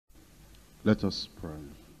Let us pray.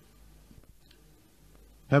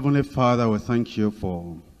 Heavenly Father, we thank you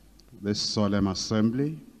for this solemn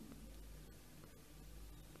assembly.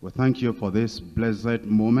 We thank you for this blessed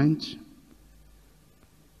moment.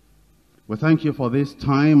 We thank you for this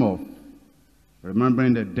time of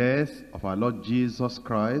remembering the death of our Lord Jesus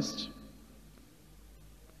Christ,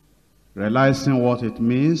 realizing what it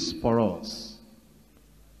means for us,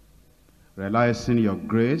 realizing your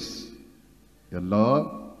grace, your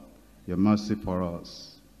love, your mercy for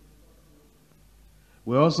us.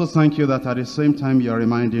 We also thank you that at the same time you are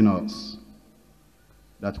reminding us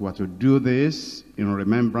that we are to do this in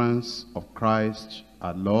remembrance of Christ,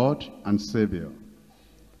 our Lord and Savior,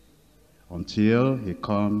 until he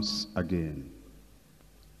comes again.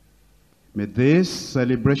 May this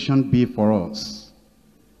celebration be for us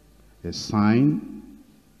a sign,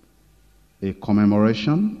 a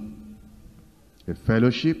commemoration, a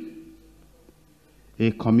fellowship,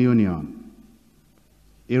 a communion,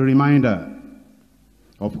 a reminder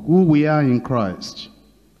of who we are in Christ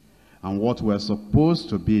and what we're supposed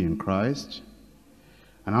to be in Christ,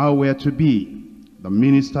 and how we're to be the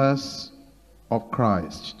ministers of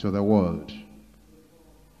Christ to the world.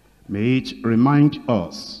 May it remind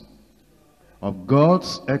us of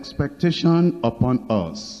God's expectation upon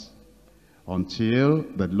us until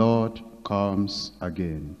the Lord comes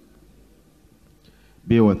again.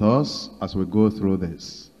 Be with us as we go through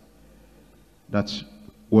this, that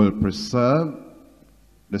will preserve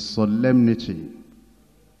the solemnity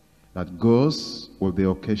that goes with the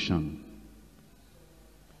occasion.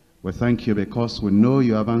 We thank you because we know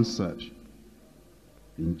you have answered.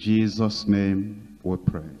 In Jesus' name we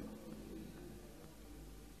pray.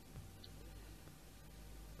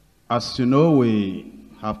 As you know, we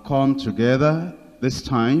have come together this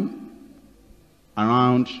time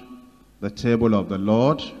around the table of the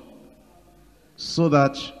Lord so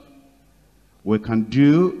that we can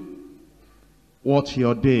do what he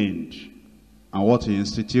ordained and what he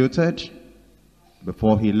instituted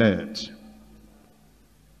before he left.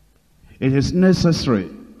 It is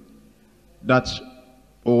necessary that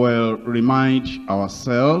we will remind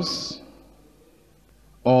ourselves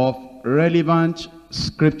of relevant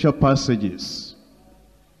scripture passages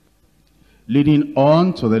leading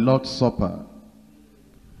on to the Lord's Supper,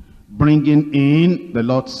 bringing in the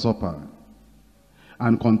Lord's Supper,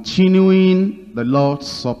 and continuing the Lord's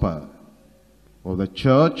Supper of the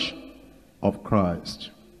Church of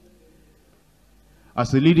Christ.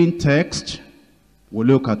 As a leading text, we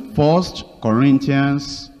look at 1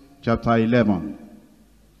 Corinthians chapter 11,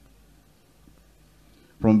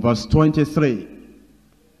 from verse 23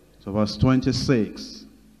 to verse 26.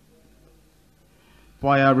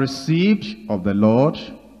 For I have received of the Lord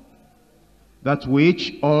that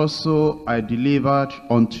which also I delivered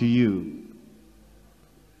unto you,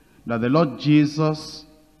 that the Lord Jesus,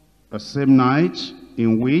 the same night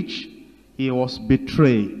in which he was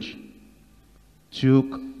betrayed,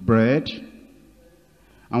 took bread,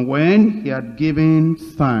 and when he had given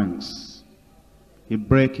thanks, he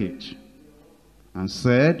brake it, and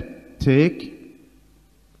said, Take,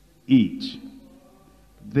 eat.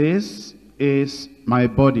 This is my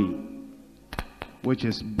body, which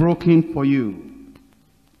is broken for you.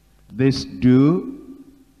 This do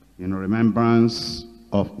in remembrance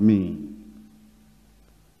of me.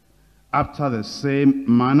 After the same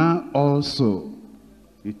manner also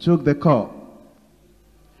he took the cup,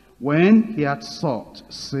 when he had supped,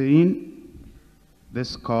 saying,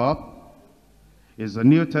 This cup is the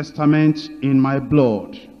New Testament in my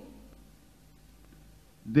blood.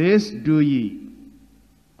 This do ye,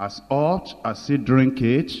 as oft as ye drink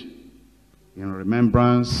it, in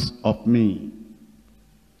remembrance of me.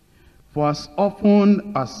 For as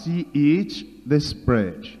often as ye eat this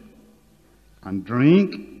bread, and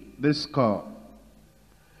drink this cup,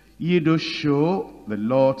 ye do show the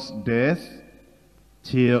Lord's death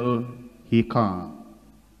till he come.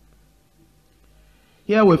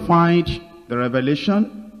 Here we find the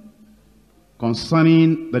revelation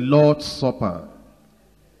concerning the Lord's Supper.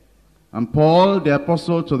 And Paul, the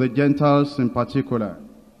apostle to the Gentiles in particular,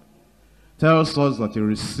 tells us that he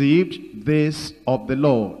received this of the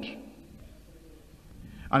Lord.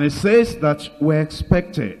 And it says that we're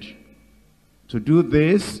expected to do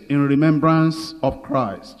this in remembrance of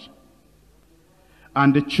Christ.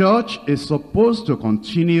 And the church is supposed to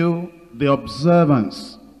continue the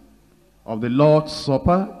observance of the Lord's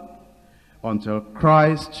Supper until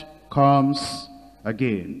Christ comes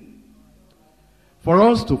again. For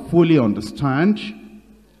us to fully understand,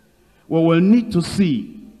 we will need to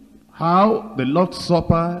see how the Lord's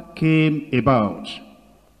Supper came about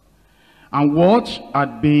and what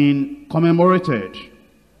had been commemorated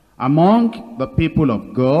among the people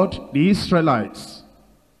of God, the Israelites,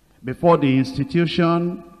 before the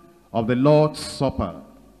institution of the Lord's Supper,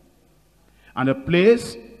 and the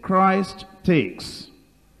place Christ takes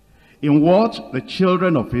in what the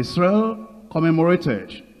children of Israel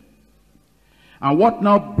commemorated, and what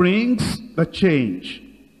now brings the change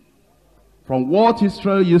from what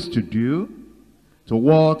Israel used to do to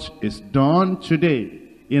what is done today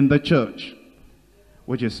in the church,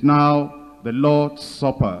 which is now the Lord's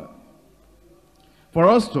Supper. For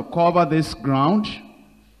us to cover this ground,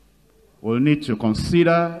 we'll need to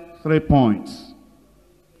consider 3 points.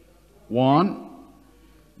 1,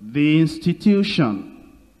 the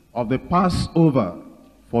institution of the Passover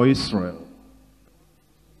for Israel.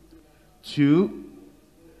 2,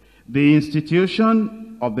 the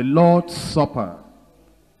institution of the Lord's Supper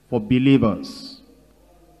for believers.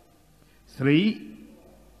 3,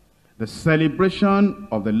 the celebration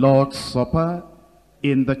of the Lord's Supper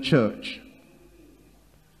in the church.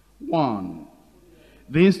 1,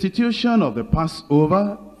 the institution of the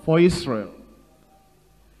Passover for Israel.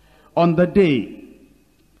 On the day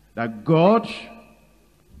that God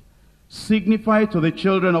signified to the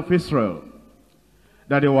children of Israel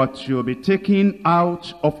that they were to be taken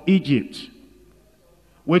out of Egypt,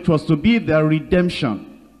 which was to be their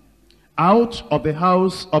redemption, out of the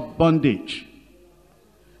house of bondage,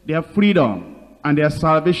 their freedom and their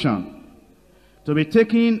salvation, to be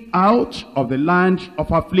taken out of the land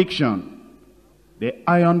of affliction, the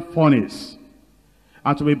iron furnace,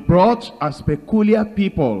 and to be brought as peculiar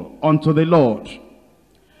people unto the Lord.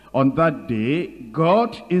 On that day,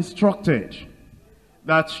 God instructed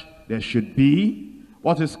that there should be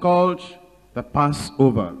what is called the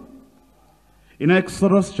Passover. In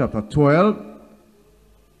Exodus chapter 12,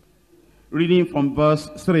 reading from verse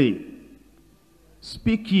 3,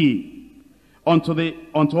 speak ye unto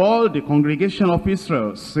all the congregation of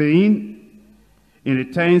Israel, saying, in the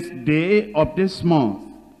 10th day of this month,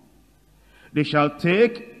 they shall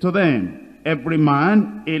take to them every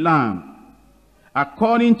man a lamb,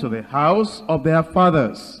 according to the house of their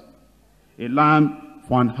fathers, a lamb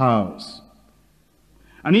for an house.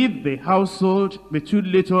 And if the household be too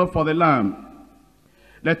little for the lamb,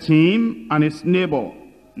 let him and his neighbor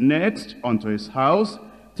next unto his house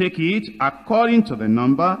take it according to the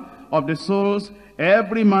number of the souls,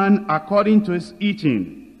 every man according to his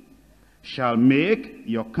eating, shall make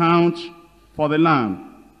your count for the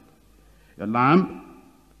lamb. The lamb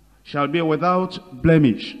shall be without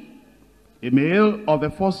blemish, a male of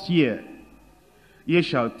the first year. Ye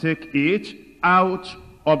shall take it out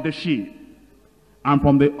of the sheep and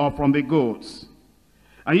from the goats,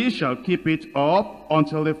 and ye shall keep it up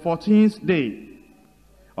until the 14th day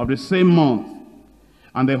of the same month.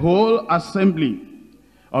 And the whole assembly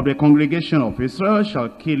of the congregation of Israel shall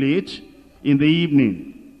kill it in the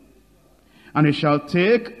evening. And they shall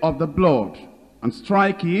take of the blood and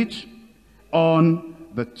strike it on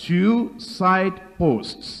the 2 side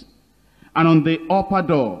posts, and on the upper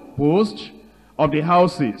door post of the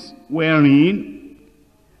houses wherein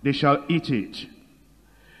they shall eat it.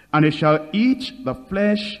 And they shall eat the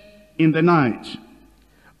flesh in the night,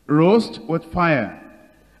 roast with fire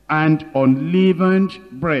and unleavened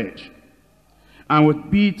bread, and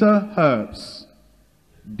with bitter herbs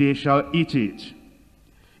they shall eat it.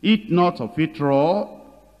 Eat not of it raw,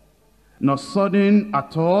 nor sodden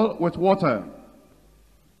at all with water,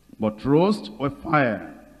 but roast with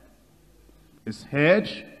fire, his head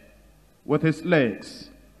with his legs,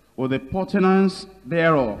 with the portenance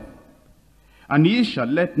thereof. And ye shall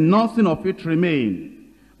let nothing of it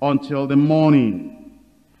remain until the morning.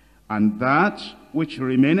 And that which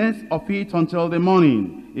remaineth of it until the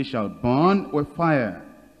morning, it shall burn with fire.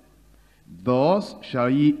 Thus shall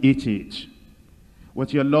ye eat it,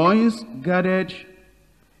 with your loins girded,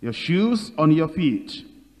 your shoes on your feet,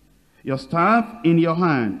 your staff in your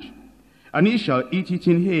hand, and ye shall eat it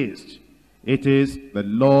in haste. It is the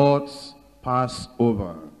Lord's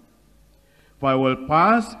Passover. For I will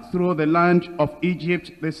pass through the land of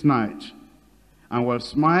Egypt this night, and will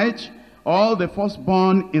smite all the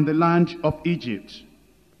firstborn in the land of Egypt,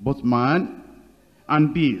 both man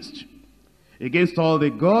and beast. Against all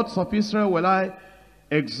the gods of Israel will I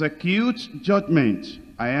execute judgment.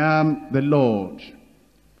 I am the Lord.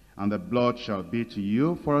 And the blood shall be to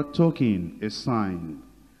you for a token, a sign,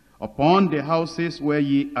 upon the houses where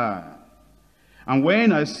ye are. And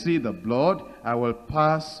when I see the blood, I will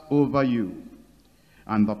pass over you.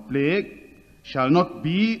 And the plague shall not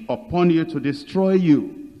be upon you to destroy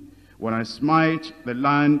you, when I smite the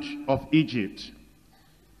land of Egypt.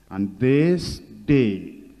 And this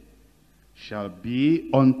day shall be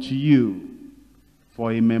unto you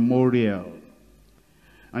for a memorial.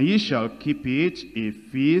 And ye shall keep it a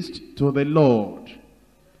feast to the Lord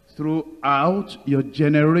throughout your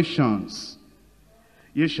generations.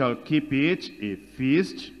 Ye shall keep it a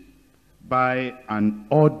feast by an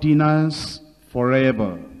ordinance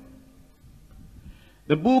forever.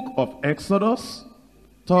 The book of Exodus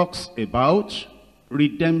talks about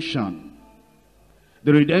redemption.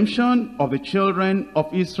 The redemption of the children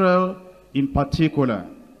of Israel in particular.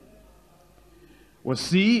 We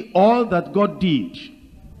see all that God did,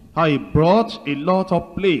 how he brought a lot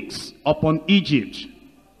of plagues upon Egypt,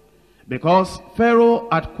 because Pharaoh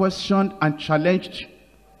had questioned and challenged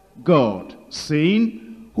God,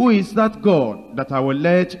 saying, who is that God that I will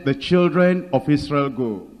let the children of Israel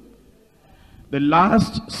go? The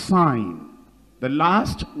last sign, the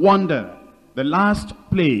last wonder, the last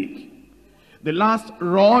plague, the last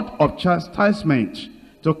rod of chastisement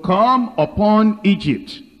to come upon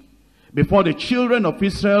Egypt before the children of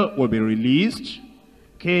Israel will be released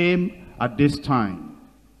came at this time.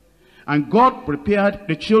 And God prepared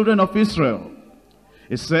the children of Israel.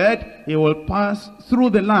 He said he will pass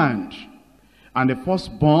through the land, and the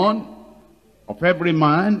firstborn of every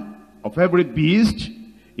man, of every beast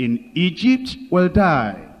in Egypt will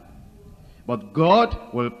die. But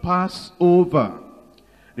God will pass over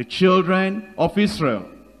the children of Israel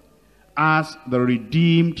as the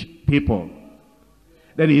redeemed people.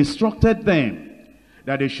 Then he instructed them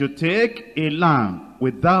that they should take a lamb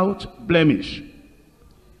without blemish,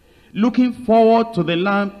 looking forward to the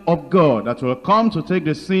Lamb of God that will come to take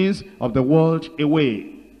the sins of the world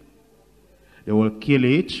away. They will kill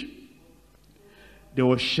it. They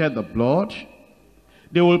will shed the blood.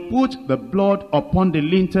 They will put the blood upon the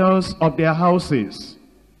lintels of their houses.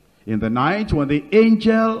 In the night when the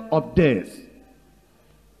angel of death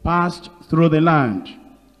passed through the land,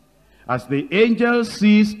 as the angel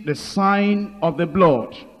sees the sign of the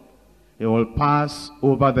blood, he will pass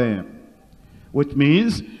over them. Which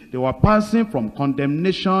means they were passing from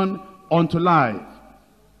condemnation unto life.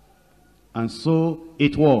 And so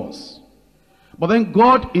it was. But then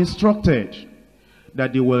God instructed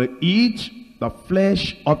that they will eat the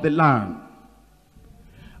flesh of the lamb.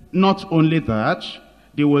 Not only that,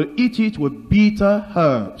 they will eat it with bitter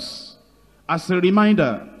herbs, as a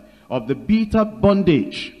reminder of the bitter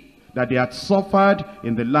bondage that they had suffered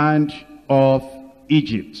in the land of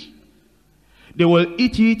Egypt. They will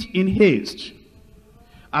eat it in haste,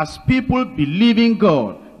 as people believing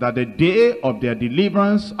God that the day of their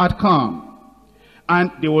deliverance had come,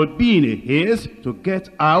 and they will be in a haste to get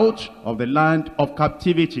out of the land of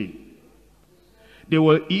captivity. They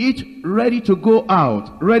will eat ready to go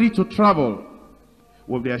out, ready to travel,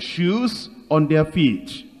 with their shoes on their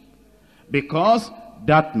feet, because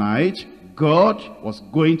that night God was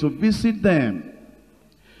going to visit them.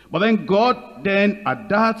 But then God at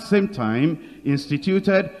that same time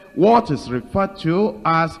instituted what is referred to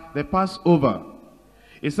as the Passover.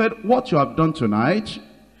 He said, what you have done tonight,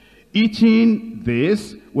 eating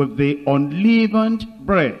this with the unleavened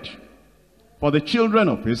bread, for the children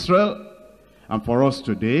of Israel and for us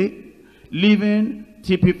today, living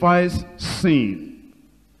typifies sin.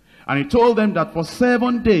 And he told them that for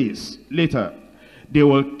 7 days later, they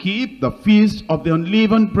will keep the feast of the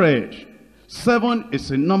unleavened bread. 7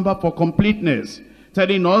 is a number for completeness,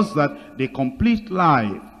 telling us that the complete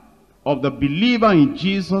life of the believer in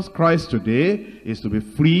Jesus Christ today is to be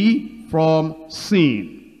free from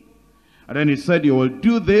sin. And then he said, you will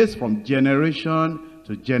do this from generation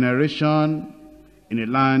to generation in the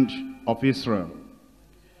land of Israel.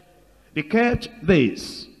 They kept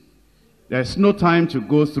this. There's no time to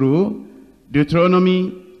go through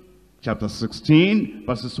Deuteronomy chapter 16,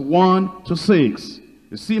 verses 1 to 6.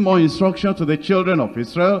 You see more instruction to the children of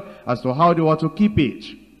Israel as to how they were to keep it.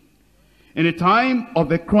 In the time of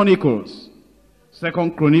the Chronicles, 2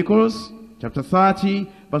 Chronicles chapter 30,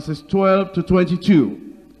 verses 12 to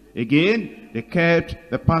 22. Again, they kept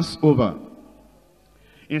the Passover.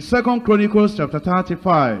 In 2 Chronicles chapter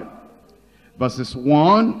 35, verses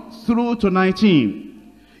 1 through to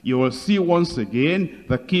 19, you will see once again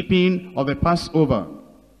the keeping of the Passover.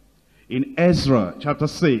 In Ezra chapter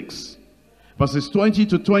 6, verses 20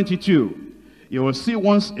 to 22, you will see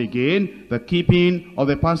once again the keeping of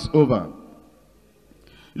the Passover.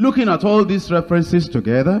 Looking at all these references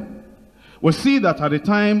together, we see that at the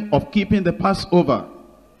time of keeping the Passover,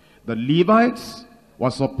 the Levites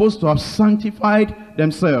were supposed to have sanctified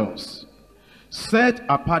themselves, set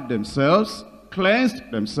apart themselves,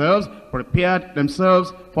 cleansed themselves, prepared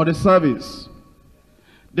themselves for the service.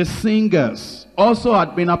 The singers also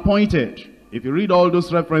had been appointed. If you read all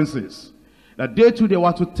those references, that they too, they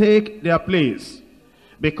were to take their place,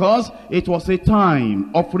 because it was a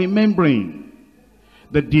time of remembering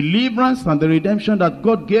the deliverance and the redemption that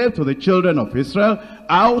God gave to the children of Israel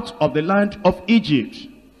out of the land of Egypt.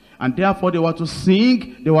 And therefore they were to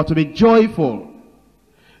sing, they were to be joyful.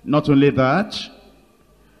 Not only that,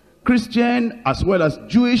 Christian as well as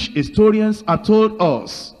Jewish historians have told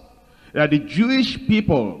us that the Jewish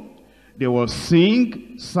people, they will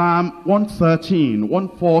sing Psalm 113,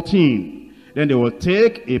 114. Then they will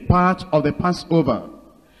take a part of the Passover.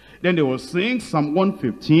 Then they will sing Psalm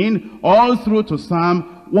 115 all through to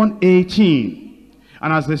Psalm 118.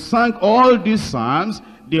 And as they sang all these psalms,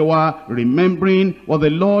 they were remembering what the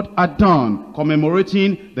Lord had done,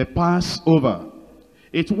 commemorating the Passover.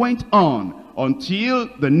 It went on until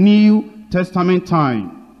the New Testament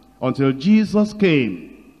time, until Jesus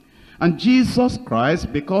came. And Jesus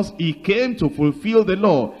Christ, because he came to fulfill the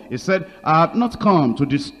law, he said, I have not come to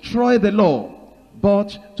destroy the law,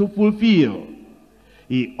 but to fulfill.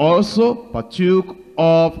 He also partook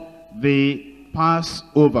of the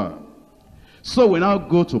Passover. So we now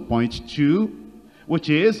go to point 2, which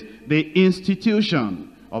is the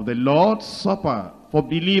institution of the Lord's Supper for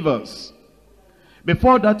believers.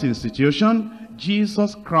 Before that institution,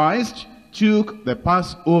 Jesus Christ took the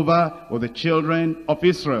Passover with the children of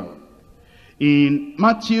Israel. In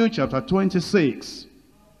Matthew chapter 26,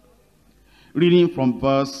 reading from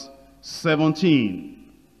verse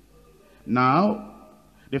 17. Now,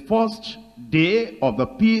 the first day of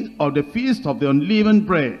the feast of the unleavened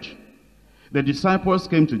bread, the disciples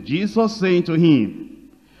came to Jesus, saying to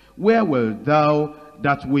him, Where wilt thou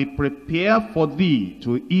that we prepare for thee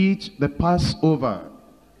to eat the Passover?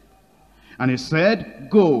 And he said,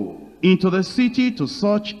 Go into the city to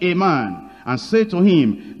such a man, and say to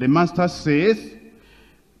him, The master saith,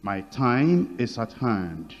 My time is at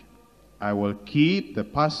hand. I will keep the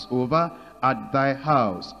Passover at thy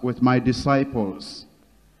house with my disciples.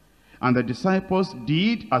 And the disciples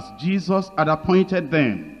did as Jesus had appointed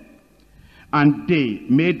them. And they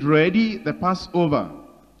made ready the Passover.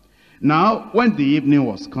 Now, when the evening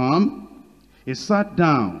was come, he sat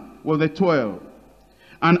down with the 12.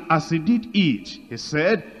 And as he did eat, he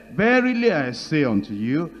said, Verily I say unto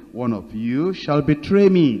you, one of you shall betray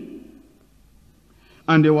me.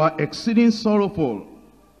 And they were exceeding sorrowful,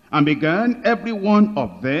 and began every one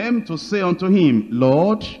of them to say unto him,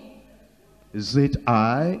 Lord, is it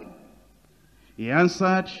I? He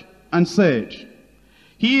answered and said,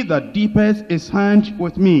 He that dippeth his hand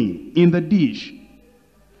with me in the dish,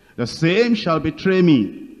 the same shall betray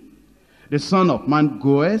me. The Son of Man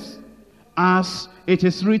goeth, as it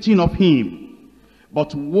is written of him.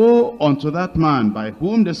 But woe unto that man by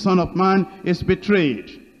whom the Son of Man is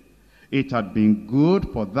betrayed. It had been good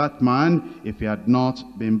for that man if he had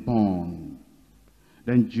not been born.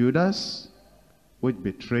 Then Judas, which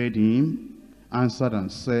betrayed him, answered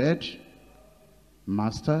and said,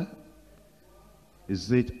 Master,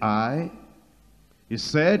 is it I? He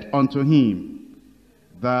said unto him,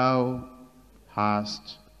 Thou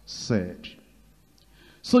hast said.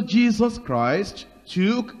 So Jesus Christ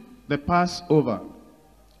took the Passover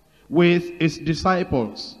with his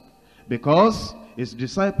disciples, because his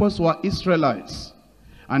disciples were Israelites,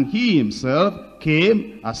 and he himself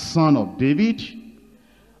came as son of David,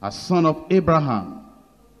 as son of Abraham,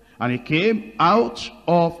 and he came out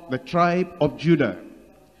of the tribe of Judah.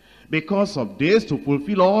 Because of this, to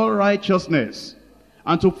fulfill all righteousness,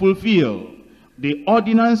 and to fulfill the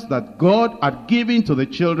ordinance that God had given to the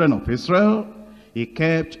children of Israel, he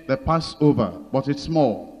kept the Passover. But it's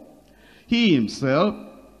more. He himself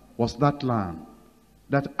was that lamb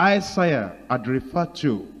that Isaiah had referred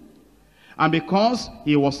to. And because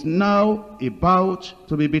he was now about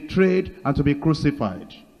to be betrayed and to be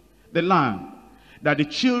crucified, the lamb that the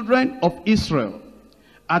children of Israel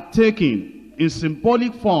had taken in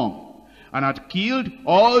symbolic form and had killed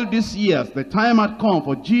all these years, the time had come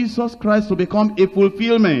for Jesus Christ to become a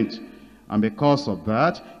fulfillment. And because of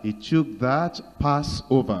that, he took that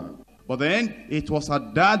Passover. But then, it was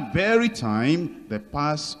at that very time the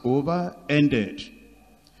Passover ended.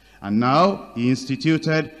 And now, he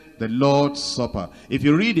instituted the Lord's Supper. If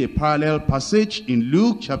you read a parallel passage in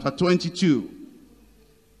Luke chapter 22.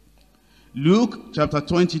 Luke chapter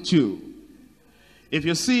 22. If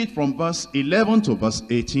you see it from verse 11 to verse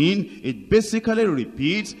 18, it basically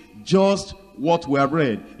repeats just what we have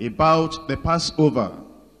read about the Passover.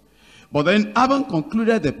 But then, having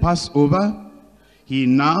concluded the Passover, he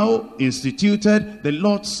now instituted the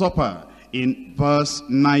Lord's Supper in verse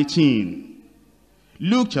 19.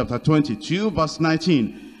 Luke chapter 22, verse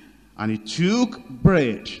 19. And he took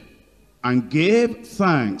bread and gave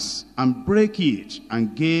thanks and brake it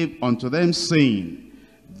and gave unto them, saying,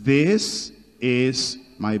 This is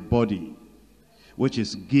my body, which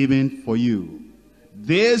is given for you.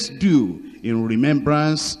 this do in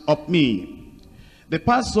remembrance of me. The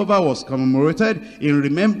Passover was commemorated in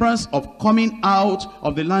remembrance of coming out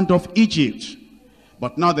of the land of Egypt.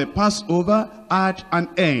 But now the Passover had an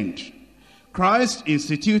end. Christ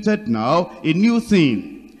instituted now a new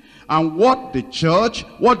thing. And what the church,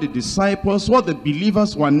 what the disciples, what the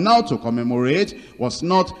believers were now to commemorate was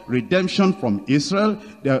not redemption from Israel,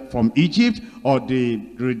 from Egypt, or the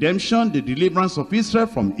redemption, the deliverance of Israel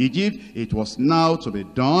from Egypt. It was now to be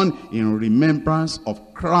done in remembrance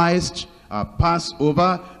of Christ, our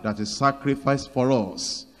Passover that is sacrificed for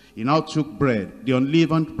us. He now took bread, the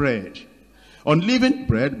unleavened bread. Unleavened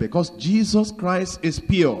bread because Jesus Christ is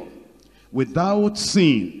pure, without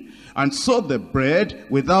sin. And so the bread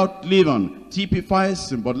without leaven typifies,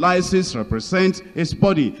 symbolizes, represents his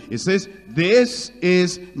body. It says, this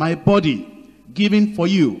is my body given for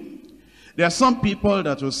you. There are some people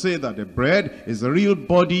that will say that the bread is the real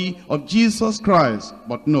body of Jesus Christ.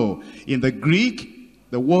 But no, in the Greek,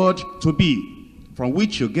 the word to be, from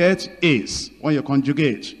which you get is, when you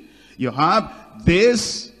conjugate, you have,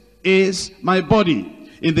 this is my body.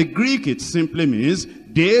 In the Greek, it simply means,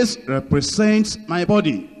 this represents my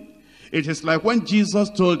body. It is like when Jesus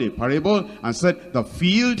told a parable and said, the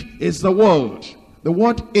field is the world. The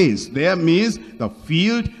word is there means the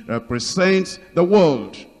field represents the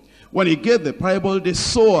world. When he gave the parable, the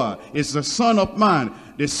sower is the Son of Man.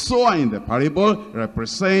 The sower in the parable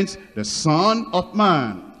represents the Son of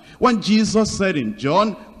Man. When Jesus said in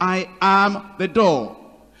John, I am the door,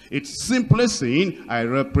 it's simply saying, I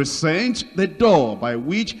represent the door by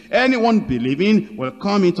which anyone believing will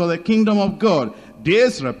come into the kingdom of God.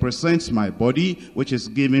 This represents my body, which is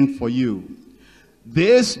given for you.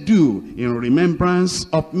 This do in remembrance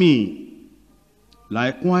of me.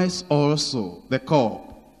 Likewise also the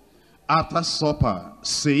cup after supper,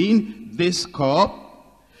 saying, this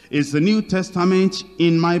cup is the New Testament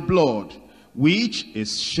in my blood, which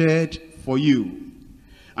is shed for you.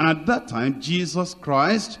 And at that time, Jesus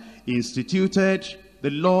Christ instituted the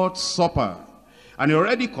Lord's Supper. And he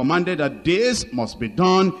already commanded that this must be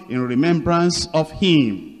done in remembrance of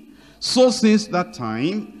him. So since that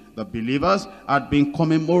time, the believers had been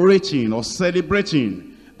commemorating or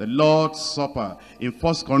celebrating the Lord's Supper. In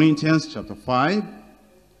 1 Corinthians chapter 5,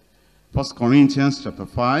 1 Corinthians chapter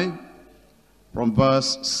 5, from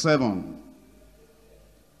verse 7.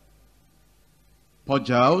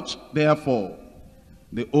 Purge out, therefore,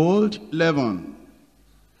 the old leaven,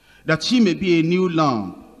 that ye may be a new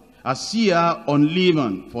lump, as ye are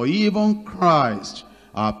unleavened. For even Christ,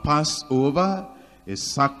 our Passover, is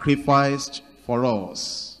sacrificed for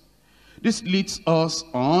us. This leads us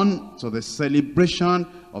on to the celebration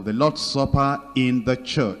of the Lord's Supper in the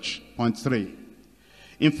church. Point 3.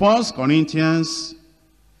 In 1 Corinthians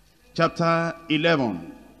chapter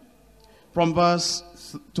 11, from verse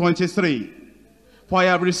 23. For I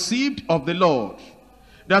have received of the Lord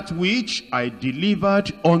that which I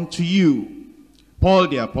delivered unto you. Paul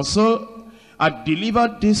the apostle had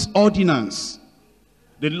delivered this ordinance,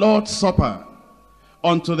 the Lord's Supper,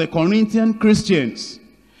 unto the Corinthian Christians.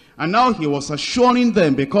 And now he was assuring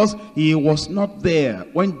them, because he was not there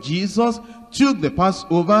when Jesus took the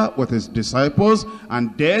Passover with his disciples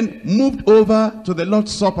and then moved over to the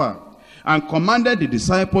Lord's Supper and commanded the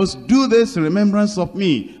disciples, do this in remembrance of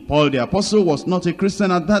me. Paul the apostle was not a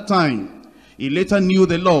Christian at that time. He later knew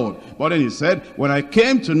the Lord. But then he said, when I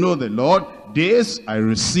came to know the Lord, this I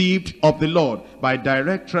received of the Lord by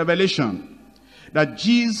direct revelation. That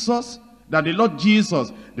the Lord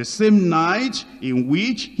Jesus, the same night in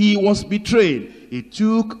which he was betrayed, he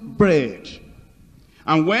took bread.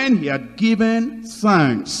 And when he had given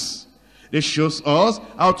thanks, this shows us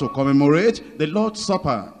how to commemorate the Lord's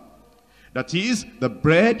Supper. That is, the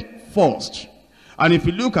bread first. And if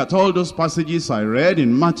you look at all those passages I read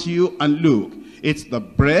in Matthew and Luke, it's the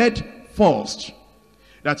bread first.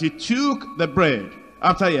 That he took the bread.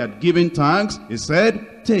 After he had given thanks, he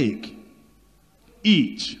said, take,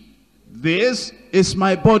 eat. This is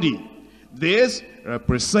my body. This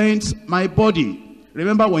represents my body.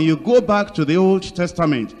 Remember, when you go back to the Old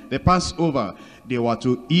Testament, the Passover, they were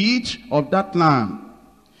to eat of that lamb.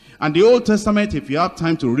 And the Old Testament, if you have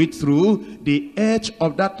time to read through, the ate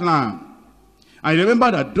of that lamb. And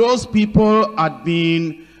remember that those people had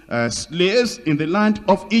been slaves in the land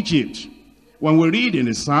of Egypt. When we read in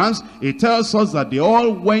the Psalms, it tells us that they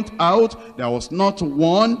all went out. There was not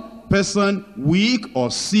one person weak or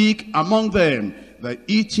sick among them. The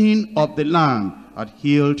eating of the lamb had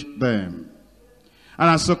healed them. And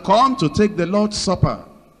as you come to take the Lord's Supper,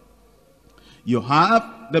 you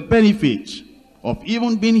have the benefit of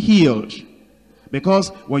even being healed. Because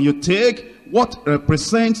when you take what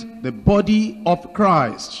represents the body of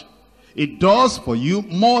Christ. It does for you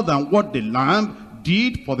more than what the lamb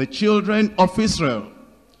did for the children of Israel.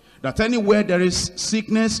 That anywhere there is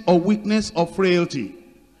sickness or weakness or frailty,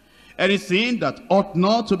 anything that ought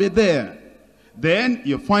not to be there, then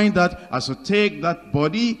you find that as you take that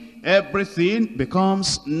body, everything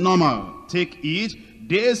becomes normal. Take it.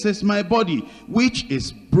 This is my body, which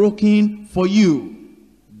is broken for you.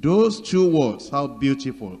 Those two words, how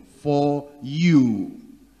beautiful. For you.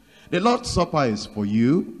 The Lord's Supper is for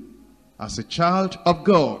you as a child of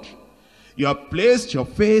God. You have placed your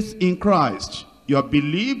faith in Christ. You have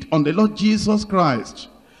believed on the Lord Jesus Christ.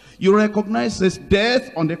 You recognize his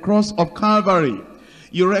death on the cross of Calvary.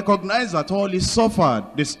 You recognize that all he suffered,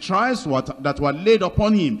 the stripes that were laid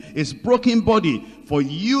upon him, his broken body, for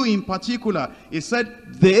you in particular. He said,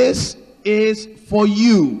 this is for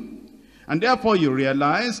you. And therefore you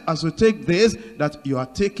realize, as you take this, that you are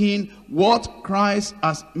taking what Christ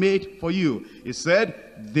has made for you. He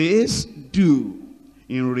said, this do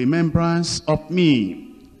in remembrance of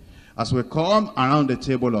me. As we come around the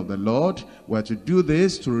table of the Lord, we are to do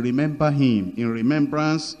this to remember him, in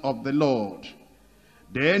remembrance of the Lord.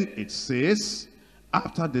 Then it says,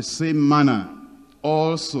 after the same manner,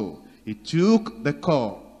 also he took the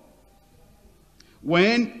cup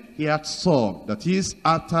when he had supped, that is,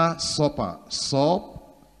 after supper,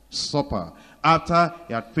 supper, after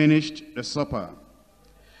he had finished the supper,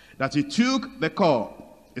 that he took the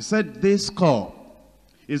cup. He said, this cup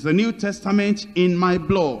is the New Testament in my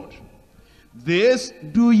blood. This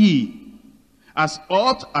do ye, as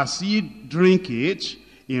oft as ye drink it,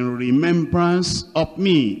 in remembrance of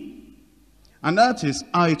me. And that is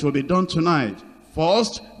how it will be done tonight.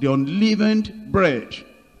 First, the unleavened bread.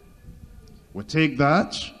 We take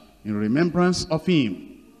that in remembrance of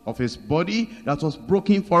him, of his body that was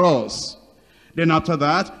broken for us. Then after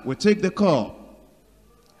that, we take the cup,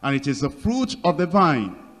 and it is the fruit of the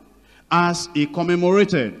vine, as he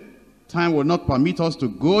commemorated. Time will not permit us to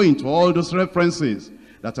go into all those references,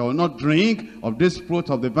 that I will not drink of this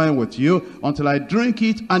fruit of the vine with you until I drink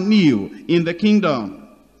it anew in the kingdom.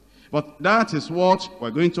 But that is what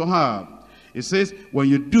we're going to have. It says, when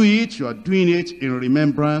you do it, you are doing it in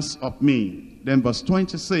remembrance of me. Then verse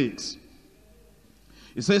 26.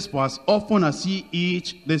 It says, for as often as ye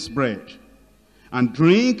eat this bread and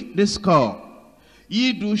drink this cup,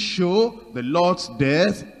 ye do show the Lord's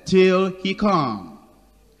death till he come.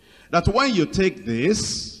 That when you take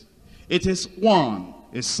this, it is one,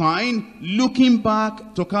 a sign looking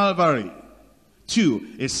back to Calvary. Two,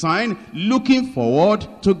 a sign looking forward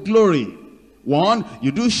to glory. One,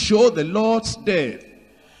 you do show the Lord's death.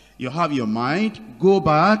 You have your mind, go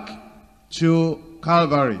back to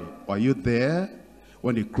Calvary. Were you there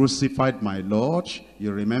when they crucified my Lord?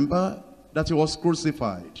 You remember that he was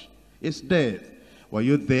crucified. His death. Were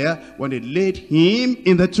you there when they laid him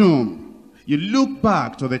in the tomb? You look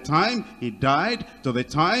back to the time he died, to the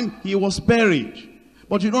time he was buried.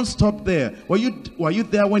 But you don't stop there. Were you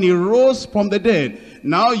there when he rose from the dead?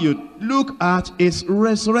 Now you look at his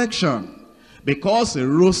resurrection. Because he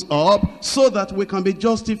rose up so that we can be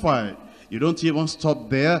justified. You don't even stop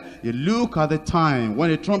there. You look at the time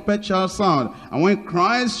when the trumpet shall sound and when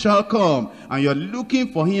Christ shall come. And you're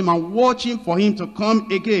looking for him and watching for him to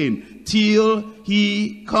come again till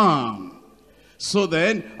he come. So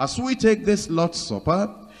then, as we take this Lord's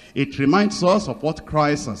Supper, it reminds us of what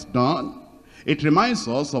Christ has done. It reminds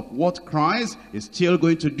us of what Christ is still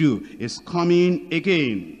going to do. Is coming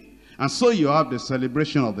again. And so you have the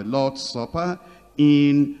celebration of the Lord's Supper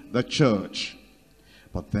in the church.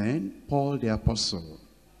 But then, Paul the Apostle,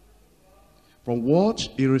 from what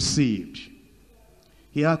he received,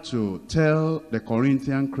 he had to tell the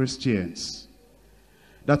Corinthian Christians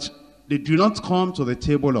that they do not come to the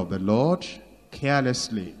table of the Lord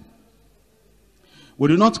carelessly. We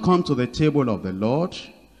do not come to the table of the Lord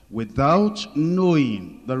without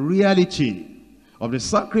knowing the reality of the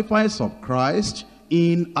sacrifice of Christ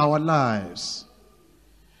in our lives.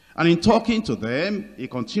 And in talking to them, he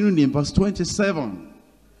continued in verse 27.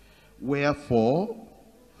 Wherefore,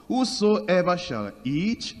 whosoever shall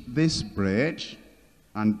eat this bread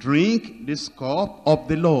and drink this cup of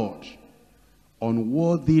the Lord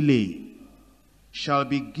unworthily shall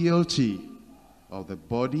be guilty of the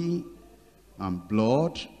body and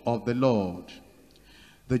blood of the Lord.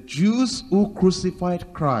 The Jews who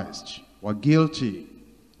crucified Christ were guilty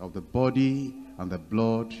of the body and the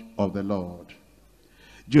blood of the Lord.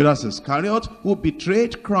 Judas Iscariot, who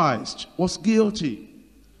betrayed Christ, was guilty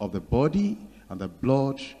of the body and the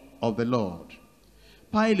blood of the Lord.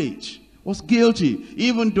 Pilate was guilty,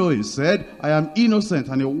 even though he said, I am innocent,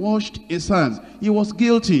 and he washed his hands. He was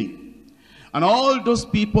guilty. And all those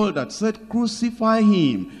people that said, crucify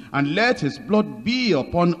him, and let his blood be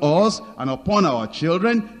upon us and upon our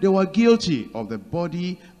children, they were guilty of the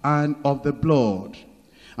body and of the blood.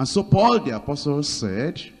 And so Paul the apostle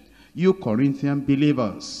said, you Corinthian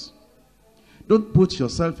believers, don't put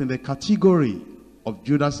yourself in the category of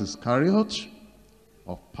Judas Iscariot,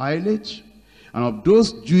 of Pilate, and of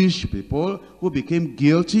those Jewish people who became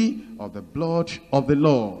guilty of the blood of the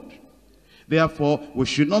Lord. Therefore, we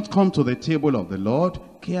should not come to the table of the Lord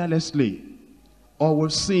carelessly or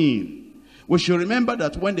with sin. We should remember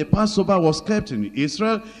that when the Passover was kept in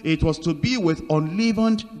Israel, it was to be with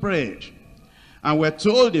unleavened bread. And we're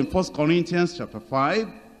told in 1 Corinthians chapter 5,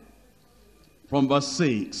 from verse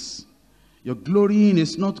 6, your glorying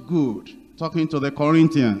is not good. Talking to the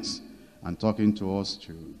Corinthians and talking to us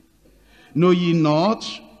too. Know ye not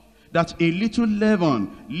that a little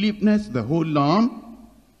leaven leaveneth the whole lump?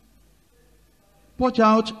 Purge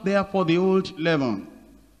out therefore the old leaven,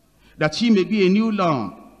 that ye may be a new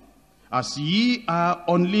lump, as ye are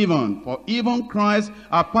unleavened. For even Christ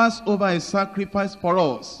hath passed over a sacrifice for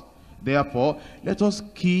us. Therefore, let us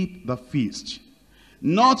keep the feast,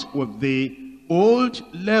 not with the old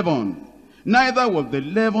leaven, neither with the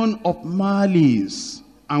leaven of malice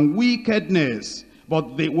and wickedness, but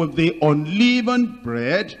with the unleavened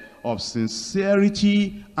bread of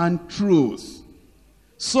sincerity and truth.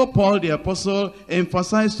 So Paul the apostle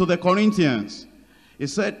emphasized to the Corinthians. He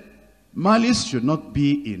said, malice should not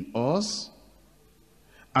be in us,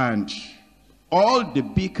 and all the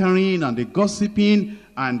bickering and the gossiping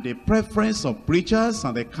and the preference of preachers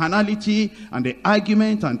and the carnality and the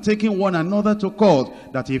argument and taking one another to court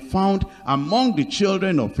that he found among the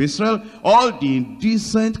children of Israel, all the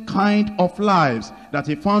indecent kind of lives that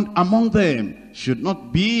he found among them should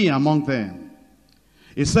not be among them.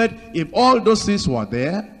 He said, if all those things were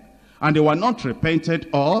there, and they were not repented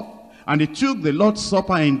of, and they took the Lord's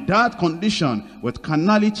Supper in that condition, with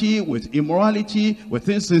carnality, with immorality, with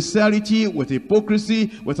insincerity, with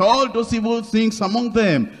hypocrisy, with all those evil things among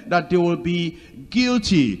them, that they will be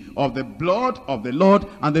guilty of the blood of the Lord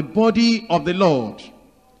and the body of the Lord.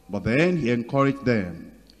 But then he encouraged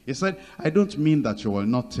them. He said, I don't mean that you will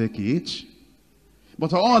not take it.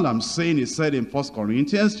 But all I'm saying, he said in 1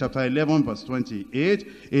 Corinthians chapter 11 verse 28,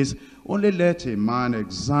 is only let a man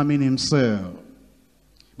examine himself.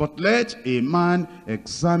 But let a man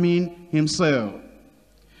examine himself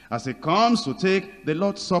as he comes to take the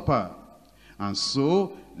Lord's Supper. And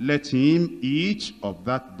so let him eat of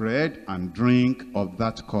that bread and drink of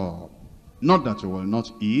that cup. Not that you will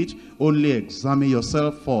not eat, only examine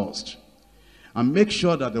yourself first. And make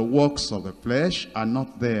sure that the works of the flesh are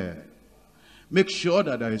not there. Make sure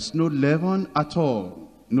that there is no leaven at all,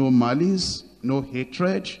 no malice, no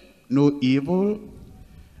hatred, no evil.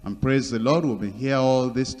 And praise the Lord, we've been here all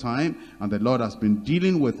this time, and the Lord has been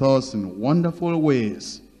dealing with us in wonderful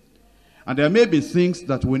ways. And there may be things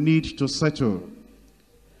that we need to settle.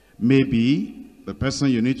 Maybe the person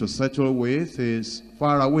you need to settle with is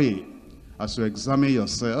far away. As you examine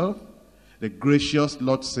yourself, the gracious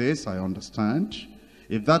Lord says, I understand.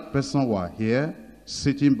 If that person were here,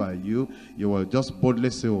 sitting by you, you will just boldly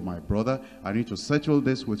say, oh my brother, I need to settle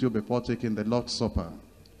this with you before taking the Lord's Supper.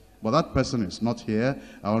 But that person is not here.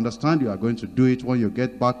 I understand you are going to do it when you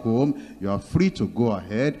get back home. You are free to go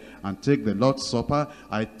ahead and take the Lord's Supper.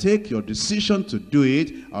 I take your decision to do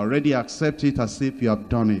it. I already accept it as if you have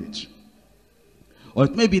done it. Or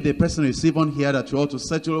it may be the person is even here that you ought to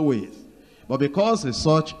settle with. But because it's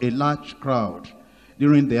such a large crowd,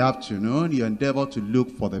 during the afternoon, you endeavor to look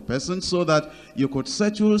for the person so that you could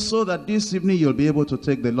settle, so that this evening you'll be able to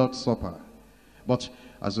take the Lord's Supper. But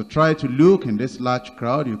as you try to look in this large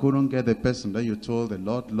crowd, you couldn't get the person. Then you told the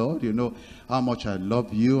Lord, Lord, you know how much I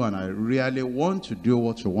love you, and I really want to do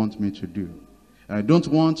what you want me to do. And I don't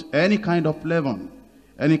want any kind of leaven,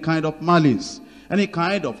 any kind of malice, any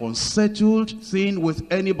kind of unsettled thing with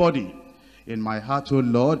anybody. In my heart, oh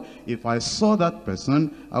Lord, if I saw that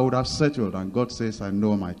person, I would have settled. And God says, I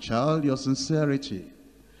know, my child, your sincerity.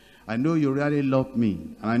 I know you really love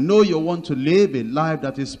me. And I know you want to live a life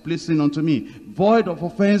that is pleasing unto me, void of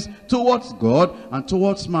offense towards God and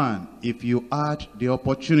towards man, if you had the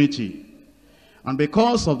opportunity. And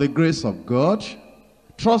because of the grace of God,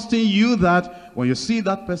 trusting you that when you see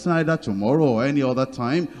that person either tomorrow or any other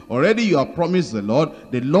time, already you have promised the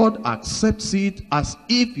Lord accepts it as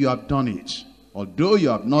if you have done it, although you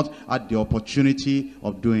have not had the opportunity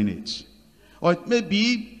of doing it. Or it may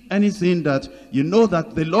be anything that you know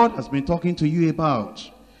that the Lord has been talking to you about.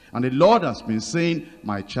 And the Lord has been saying,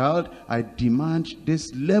 my child, I demand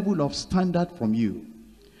this level of standard from you.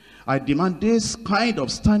 I demand this kind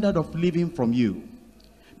of standard of living from you.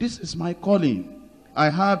 This is my calling. I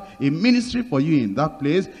have a ministry for you in that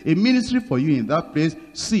place, a ministry for you in that place.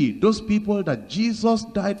 See, those people that Jesus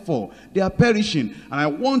died for, they are perishing, and I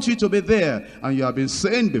want you to be there. And you have been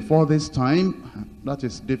saying before this time, that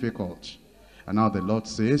is difficult. And now the Lord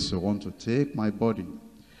says, you want to take my body.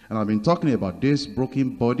 And I've been talking about this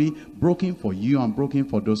broken body, broken for you and broken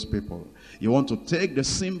for those people. You want to take the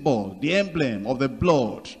symbol, the emblem of the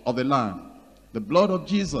blood of the Lamb, the blood of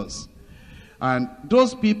Jesus. And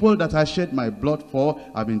those people that I shed my blood for,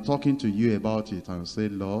 I've been talking to you about it. And say,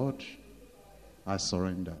 Lord, I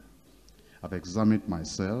surrender. I've examined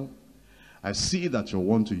myself. I see that you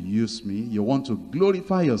want to use me. You want to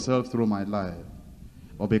glorify yourself through my life.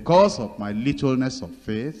 But because of my littleness of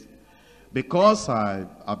faith, because I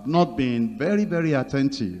have not been very, very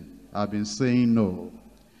attentive, I've been saying no.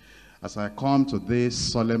 As I come to this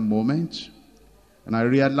solemn moment, and I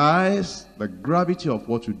realize the gravity of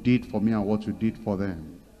what you did for me and what you did for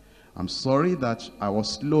them. I'm sorry that I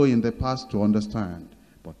was slow in the past to understand,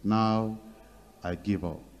 but now I give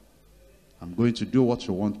up. I'm going to do what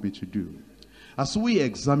you want me to do. As we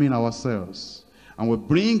examine ourselves, and we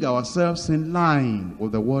bring ourselves in line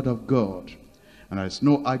with the Word of God, and there's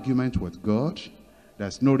no argument with God,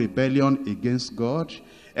 there's no rebellion against God,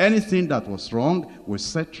 anything that was wrong, we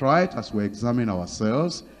set right as we examine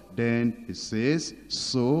ourselves. Then it says,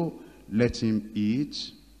 so let him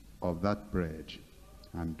eat of that bread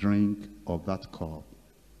and drink of that cup.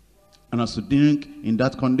 And as you drink in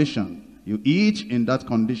that condition, you eat in that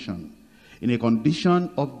condition, in a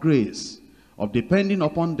condition of grace, of depending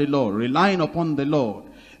upon the Lord, relying upon the Lord,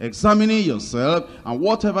 examining yourself, and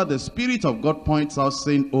whatever the Spirit of God points out,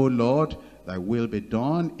 saying, oh Lord, thy will be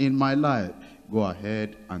done in my life. Go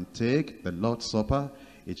ahead and take the Lord's Supper.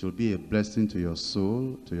 It will be a blessing to your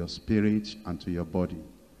soul, to your spirit, and to your body.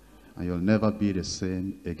 And you'll never be the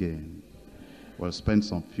same again. We'll spend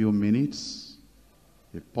some few minutes,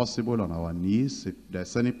 if possible, on our knees. If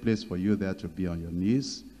there's any place for you there to be on your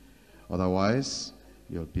knees. Otherwise,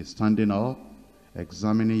 you'll be standing up,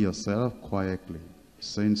 examining yourself quietly,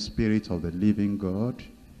 saying, Spirit of the living God,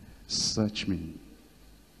 search me,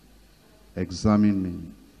 examine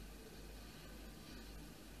me.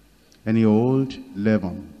 Any old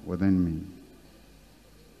leaven within me,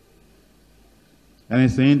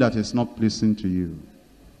 anything that is not pleasing to you,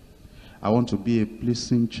 I want to be a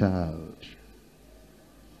pleasing child,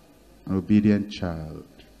 an obedient child.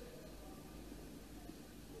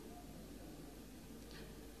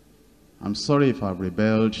 I'm sorry if I've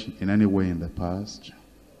rebelled in any way in the past.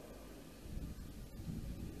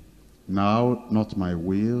 Now, not my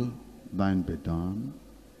will, thine be done.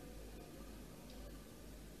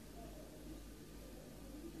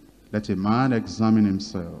 Let a man examine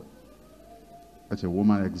himself. Let a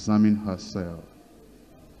woman examine herself.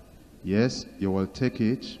 Yes, you will take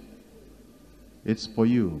it. It's for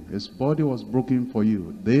you. His body was broken for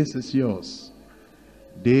you. This is yours.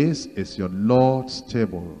 This is your Lord's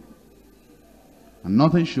table. And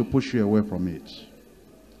nothing should push you away from it.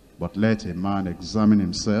 But let a man examine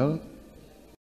himself.